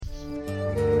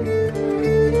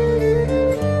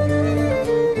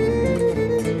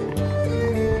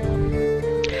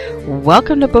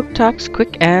welcome to Book Talks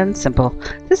Quick and Simple.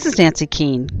 This is Nancy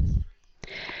Keene.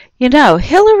 You know,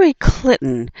 Hillary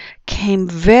Clinton came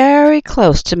very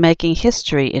close to making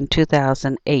history in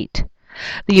 2008.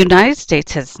 The United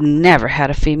States has never had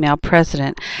a female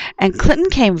president, and Clinton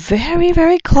came very,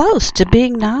 very close to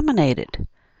being nominated.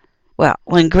 Well,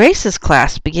 when Grace's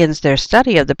class begins their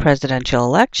study of the presidential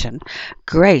election,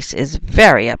 Grace is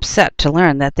very upset to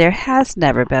learn that there has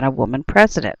never been a woman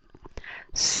president.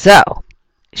 So,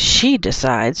 she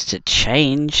decides to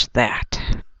change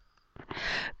that.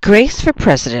 Grace for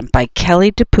President by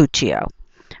Kelly DiPucchio.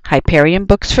 Hyperion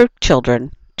Books for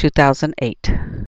Children, 2008.